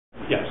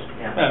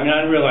I mean,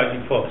 I didn't realize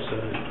you folks.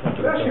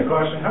 Can I ask you a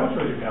question? How much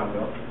was your town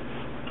bill?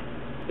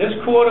 This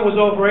quarter was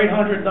over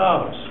 $800.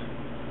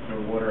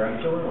 For water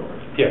and sewer, or?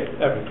 Yeah,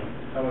 everything.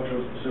 How much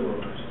was the sewer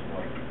versus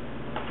water?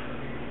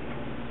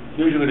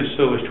 Usually the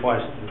sewer is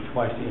twice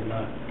the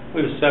amount.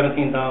 We was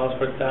 $17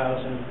 per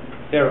thousand,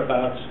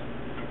 thereabouts.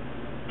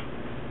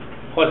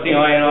 Plus the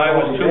I&I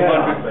was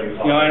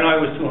 $200. The I&I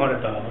was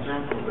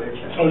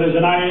 $200. So there's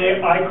an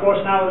I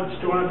cost now that's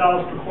 $200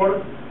 per quarter?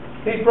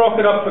 They broke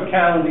it up for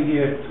calendar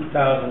year 2007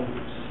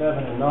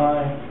 and 9,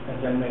 and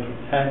then maybe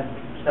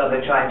 10. So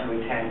they're trying to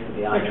attend to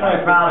the They're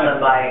trying to rather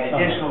than by attend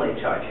to additionally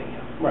charging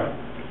you. Right.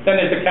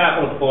 Then there's the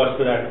capital cost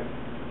for that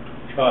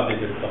job they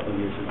did a couple of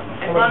years ago.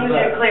 As long as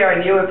you're clear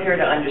and you appear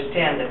to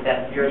understand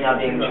that you're now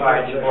being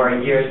charged for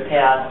years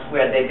past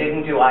where they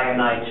didn't do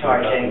I&I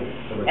charging.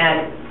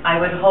 And I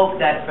would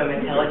hope that from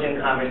intelligent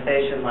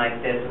conversation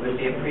like this, it would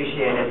be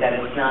appreciated that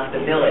it's not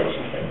the village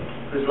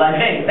who's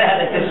levying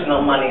that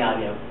additional money on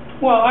you.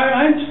 Well, I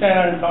understand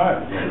that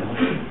entirely.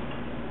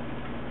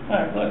 All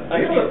right,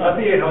 look, Of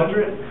the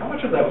 800, how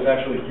much of that was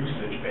actually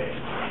usage based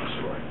on the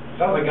sewer?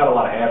 Sounds like it got a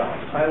lot of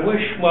add-ons. I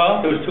wish,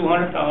 well, there was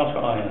 $200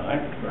 for I&I,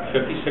 Right.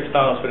 $56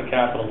 for the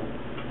capital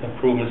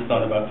improvements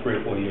done about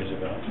 3 or 4 years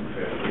ago.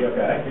 250,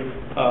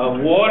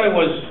 okay. Water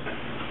was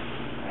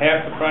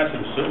half the price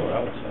of the sewer, I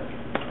would say.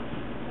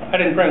 I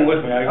didn't bring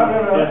with me. No,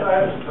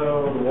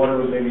 so the water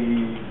was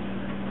maybe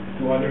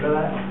 200 of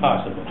that?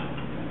 Possible.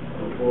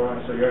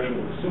 So your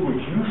actual sewage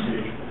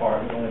usage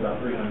part was only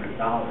about $300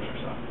 or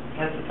so.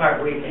 That's the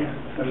part we get.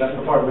 And that's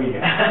the part we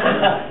get.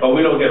 But we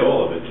don't get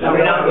all of it. No,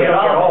 we don't get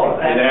all of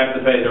it. And they have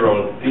to pay their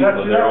own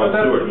people, their own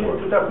sewer for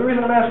it. The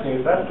reason I'm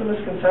asking is that's the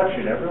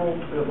misconception. Everyone,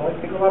 I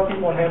think a lot of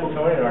people in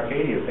Hamiltonian and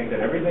Arcadia think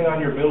that everything on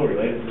your bill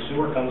related to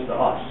sewer comes to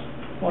us.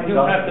 Well, you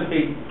have to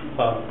be,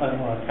 I don't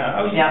want to count.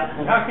 Oh, Yeah.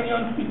 How can you?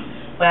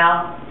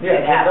 Well,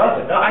 Yeah, it it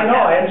happens. does. I know,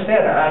 I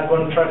understand that. I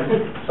wasn't trying to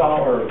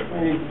solve or...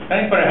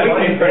 Anybody has We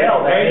any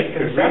fail that pay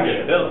could read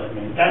misconception. the bill. I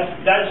mean,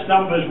 That's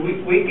numbers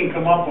we can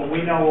come up with.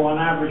 We know on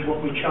average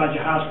what we charge a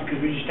house because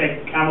we just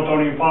take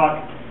Hamiltonian Park,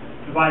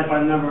 divided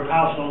by the number of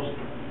households,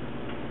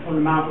 from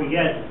the amount we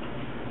get,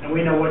 and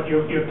we know what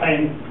you're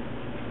paying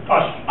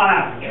us on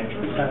average.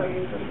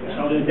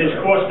 So there's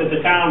cost that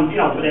the town,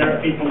 for their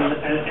people and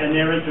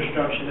their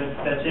infrastructure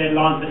that's added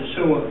on to the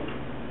sewer.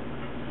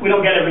 We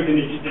don't get everything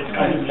that's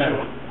coming to the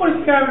sewer. what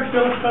does the average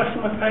village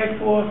customer pay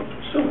for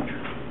sewage?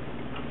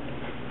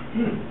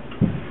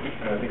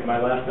 I think my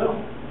last bill,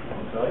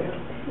 I'll tell you.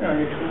 You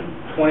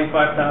know,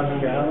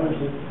 25,000 gallons,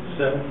 it's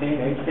 17,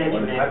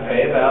 18. I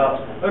pay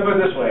about, let me put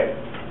it this way,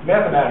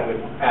 mathematically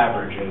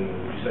average, and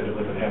you said you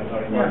live in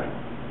Hamiltonian, Yeah.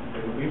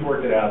 we've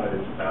worked it out that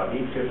it's about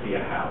 $850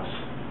 a house.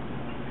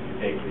 If you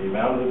take the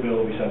amount of the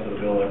bill we sent to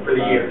the bill For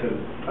the year.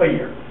 A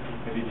year.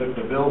 If you took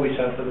the bill we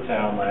sent to the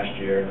town last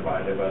year and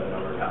divided it by the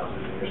number of houses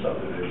in your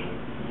subdivision,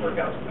 it would work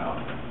out to about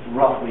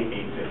roughly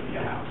 $850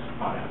 a house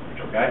on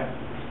average, okay?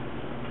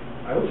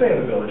 I would say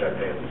in the village I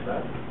pay at least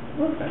that.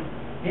 Okay.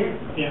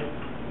 Yeah.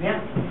 Yeah.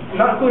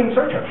 Not including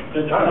surcharge.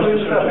 Not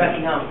including the stuff.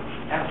 No,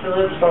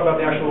 absolutely. Let's talk about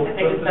the actual, I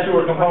think it's the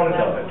sewer better component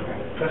to of it.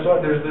 That's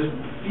why there's this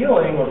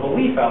feeling or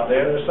belief out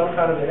there there's some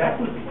kind of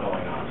inequity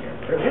going on here.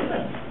 There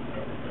isn't.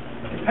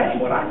 You're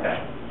paying what I pay.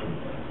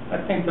 I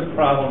think the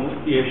problem,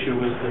 the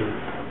issue is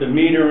the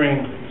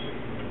metering,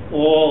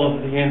 all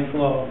of the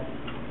inflow.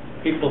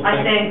 People think...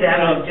 I think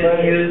that was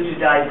just used to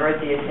divert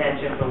the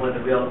attention from what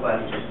the real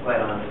question is, quite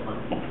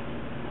honestly.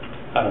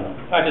 I don't know.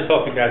 I just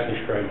hope you guys can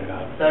straighten it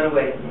out. So do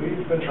we.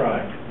 We've been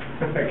trying.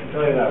 I can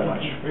tell you that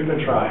much. We've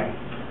been trying.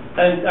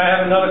 And I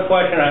have another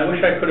question. I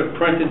wish I could have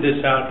printed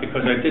this out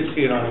because I did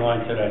see it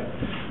online today.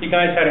 You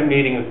guys had a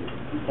meeting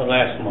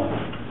last month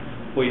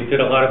where you did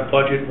a lot of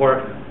budget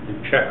work,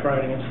 check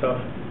writing and stuff.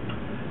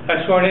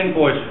 I saw an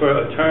invoice for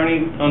an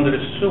attorney under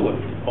the sewer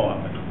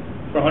department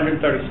for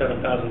 $137,000.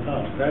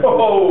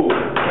 Oh! Who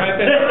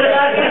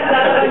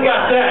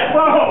got that?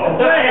 Whoa,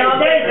 I don't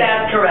think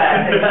that's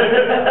correct.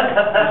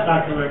 That's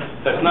not correct.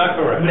 That's not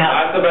correct. No.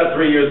 That's about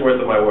 3 years worth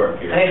of my work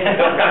here.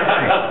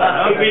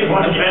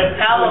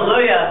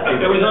 Hallelujah.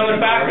 It was on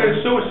the back of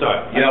the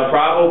suicide. You know,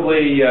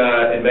 probably,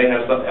 it may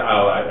have something,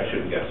 I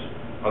shouldn't guess.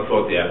 I'll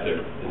talk to you after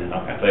and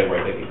tell you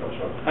where I think it comes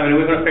from. I mean,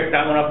 we're going to pick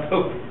that one up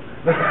too.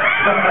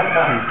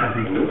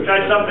 Try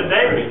something,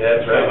 David.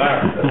 That's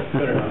right.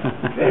 Good enough.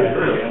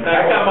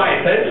 That got my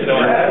attention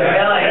on that.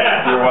 Really?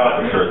 You're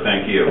welcome, sir.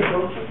 Thank you.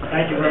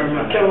 Thank you very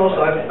much. Kevin, also,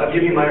 I've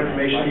given you my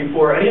information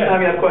before. Anytime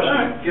you have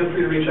questions, feel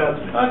free to reach out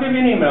to me. I'll give you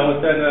an email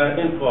with that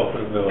info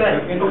for the village.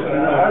 Good.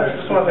 I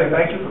just want to say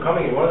thank you for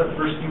coming. You're one of the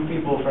first few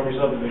people from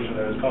your subdivision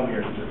that has come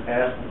here to just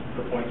ask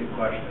the pointed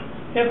questions.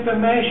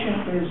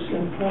 Information is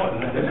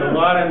important. There's a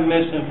lot of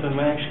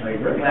misinformation. I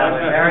agree. Well,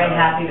 we're very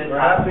happy to We're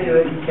talk happy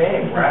to that you. you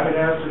came. We're happy to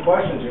answer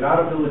questions. You're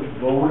not a village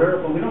voter,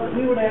 but we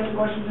would answer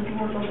questions if you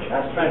weren't from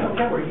Chester.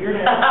 Okay, we're here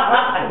to answer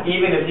questions.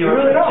 Even if you We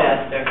were really from don't.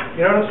 Chester.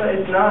 You know what I'm saying?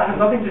 It's not, has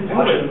nothing to do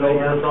with whether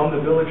you're from the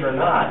village or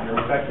not.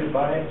 You're affected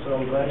by it, so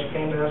I'm glad you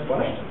came to ask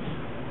questions.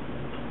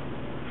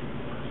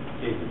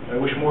 I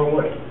wish more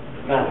would.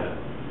 No.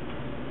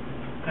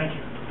 Thank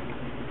you.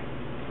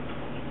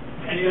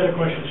 Any other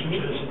questions from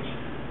citizens?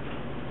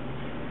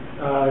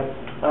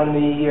 On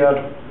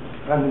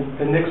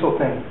the Nixle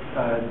thing,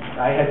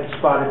 I had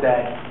spotted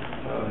that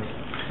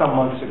some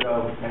months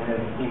ago and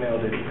then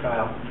emailed it to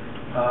Kyle.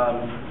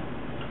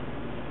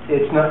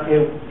 It's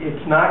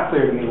not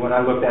clear to me when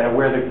I looked at it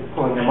where they're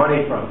pulling the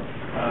money from.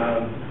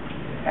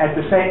 At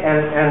the same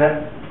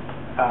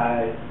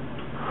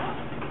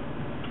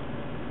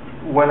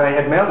when I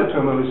had mailed it to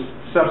him, it was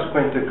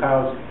subsequent to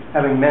Kyle's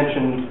having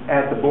mentioned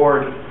at the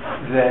board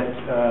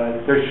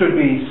that there should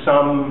be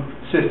some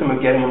system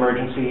of getting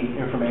emergency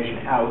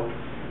information out.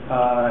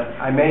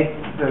 I made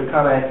the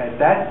comment at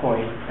that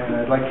point, and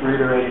I'd like to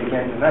reiterate it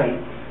again tonight.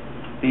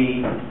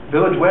 The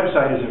village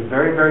website is a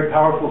very, very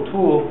powerful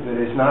tool that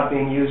is not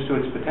being used to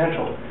its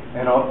potential.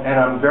 And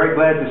I'm very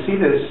glad to see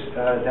this.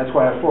 That's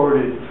why I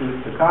forwarded it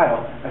to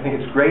Kyle. I think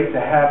it's great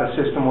to have a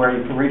system where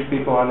you can reach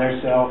people on their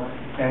cell,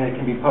 and it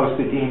can be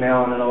posted to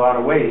email, and in a lot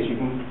of ways.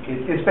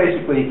 It's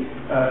basically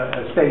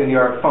a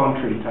state-of-the-art phone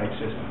tree type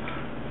system.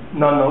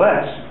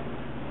 Nonetheless,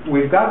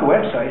 we've got the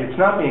website. It's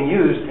not being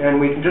used, and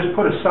we can just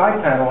put a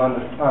side panel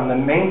on the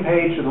main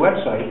page of the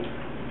website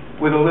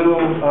with a little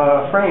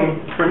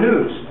frame for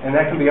news, and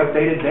that can be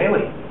updated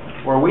daily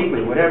or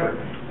weekly, whatever.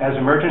 As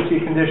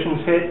emergency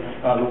conditions hit,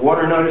 the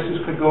water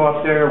notices could go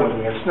up there. When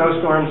we have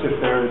snowstorms,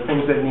 if there are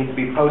things that need to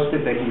be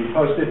posted, they can be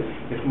posted.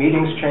 If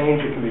meetings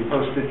change, it can be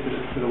posted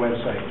to the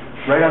website.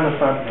 Right on the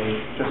front page,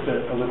 just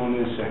a little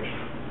news section.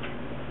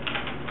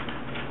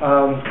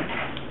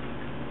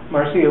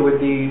 Marcia,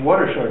 with the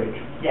water shortage,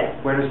 Yes.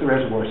 where does the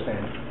reservoir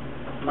stand?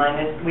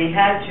 We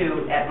had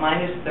to, at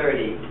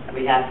 -30,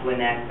 we have to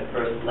enact the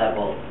first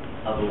level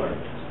of alert.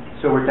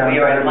 So we're down. We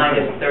are at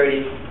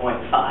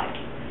 -30.5.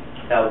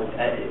 So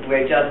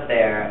we're just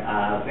there.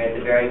 We're at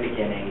the very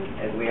beginning.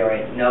 We are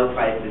at no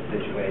crisis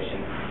situation.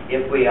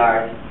 If we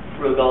are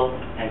frugal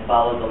and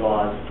follow the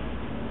laws,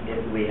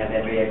 we have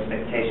every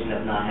expectation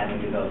of not having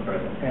to go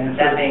further. And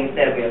that being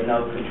said, we have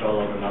no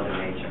control over Mother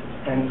Nature.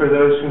 And for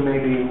those who may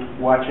be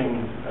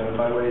watching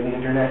by way of the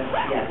internet,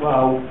 yes.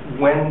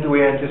 When do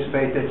we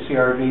anticipate that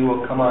CRV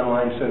will come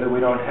online so that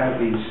we don't have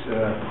these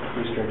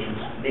restrictions?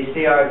 The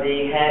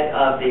CRV head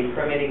of the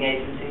permitting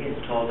agency has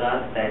told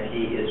us that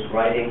he is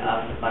writing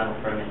up the final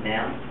permit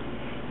now.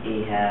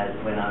 He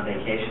went on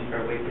vacation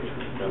for a week, which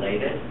was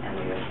delayed it, and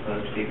we are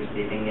supposed to be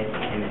receiving it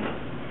imminently.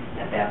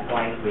 At that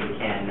point, we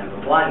can,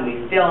 number one,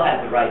 we still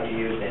have the right to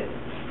use it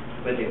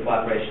with the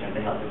cooperation of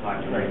the health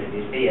department or the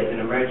DC as an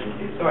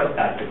emergency source,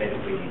 God forbid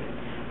if we need it.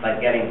 But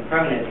getting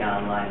permanently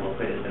online will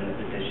put us in the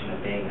position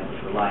of being able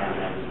to rely on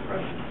that as a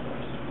permanent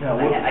source.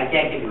 Now, I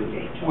can't give you a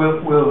date.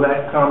 Will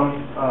that come?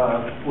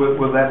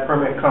 Will that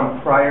permit come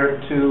prior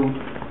to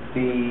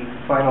the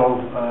final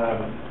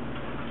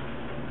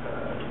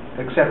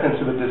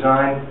acceptance of a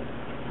design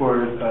for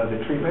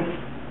the treatment?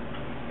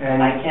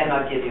 And I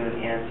cannot give you an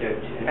answer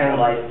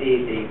until I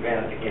see the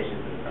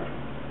ramifications of the permit.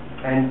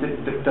 And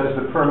does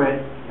the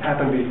permit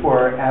happen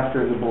before or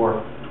after the bore?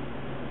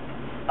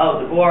 Oh,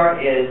 the bore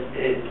is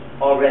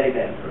already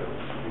been approved.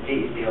 The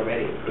DEC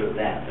already approved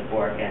that. The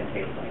bore can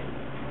take place.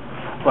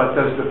 But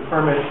does the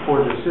permit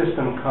for the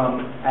system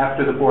come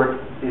after the bore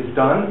is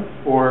done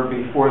or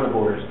before the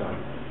bore is done?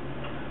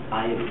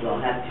 I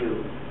will have to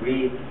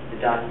read the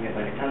document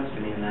when it comes to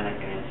me, and then I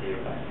can answer your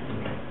question.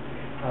 Okay.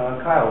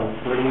 Kyle,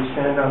 where do we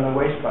stand on the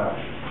waste pile?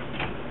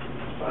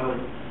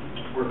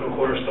 Work on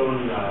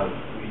Cornerstone.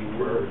 We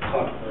were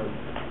caught.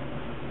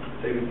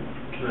 David,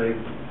 can I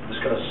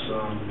discuss?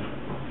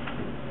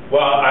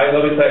 Well,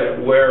 let me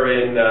say, we're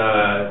in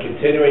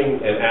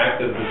continuing and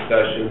active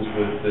discussions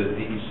with the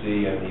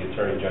DEC and the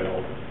Attorney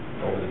General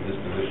over the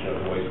disposition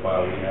of the waste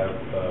pile. We have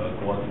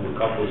gone through a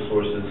couple of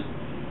sources.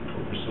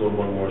 We're pursuing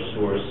one more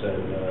source,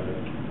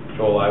 and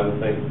Joel, I would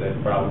think that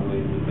probably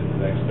within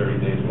the next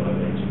 30 days we'll have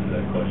an answer to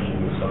that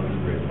question with some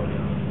degree of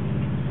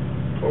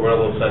finality. But we're in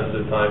a little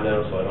sensitive time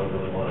now, so I don't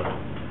really want to,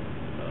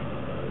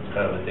 it's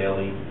kind of a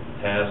daily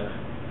task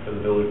for the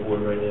village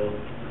board right now.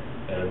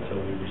 And until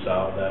we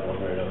resolve that one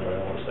way or another,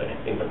 I don't want to say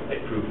anything that may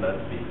prove not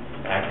to be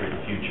accurate in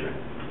the future.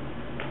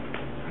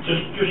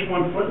 Just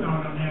one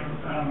footnote on there.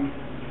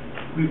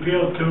 We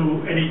appealed to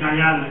Eddie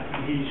Diana,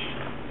 and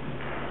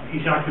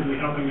he's actively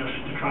helping us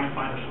to try and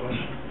find a source.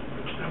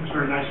 That was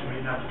very nice of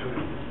me not to do it.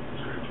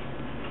 That's great.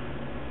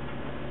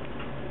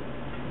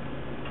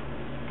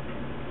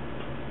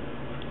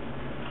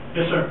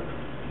 Yes, sir.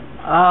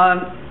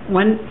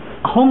 When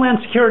Homeland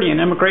Security and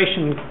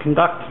Immigration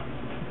conduct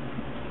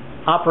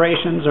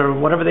operations or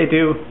whatever they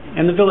do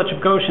in the village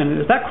of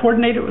Goshen, is that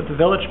coordinated with the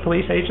village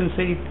police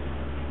agency?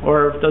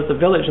 Or is the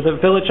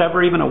village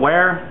ever even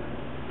aware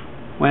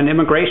when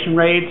immigration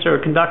raids are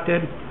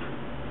conducted?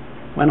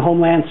 When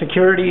Homeland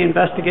Security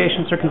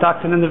investigations are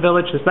conducted in the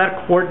village, is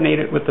that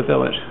coordinated with the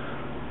village?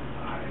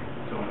 I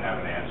don't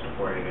have an answer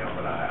for you, Neil,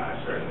 but I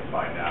certainly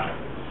find out.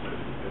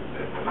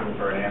 If we're looking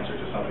for an answer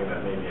to something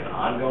that may be an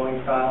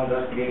ongoing style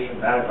investigation,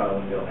 that I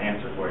probably won't be able to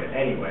answer for you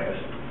anyways.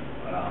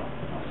 But I'll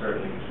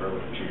certainly confer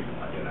with the chief and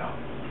let you know.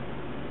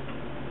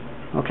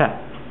 Okay.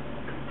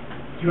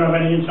 Do you have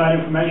any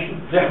inside information?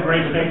 Yeah.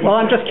 Great statement. Well,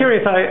 I'm just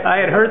curious, I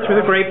had heard through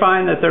the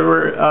grapevine that there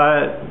were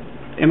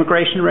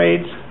immigration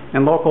raids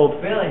in local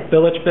Really?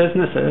 village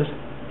businesses,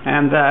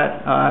 and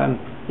that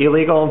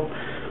illegal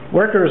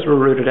workers were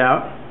rooted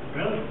out.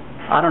 Really?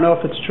 I don't know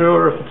if it's true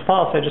or if it's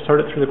false, I just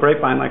heard it through the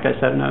grapevine, like I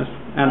said, and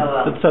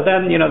Oh, well. so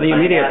then, the My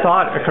immediate dad-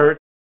 thought occurred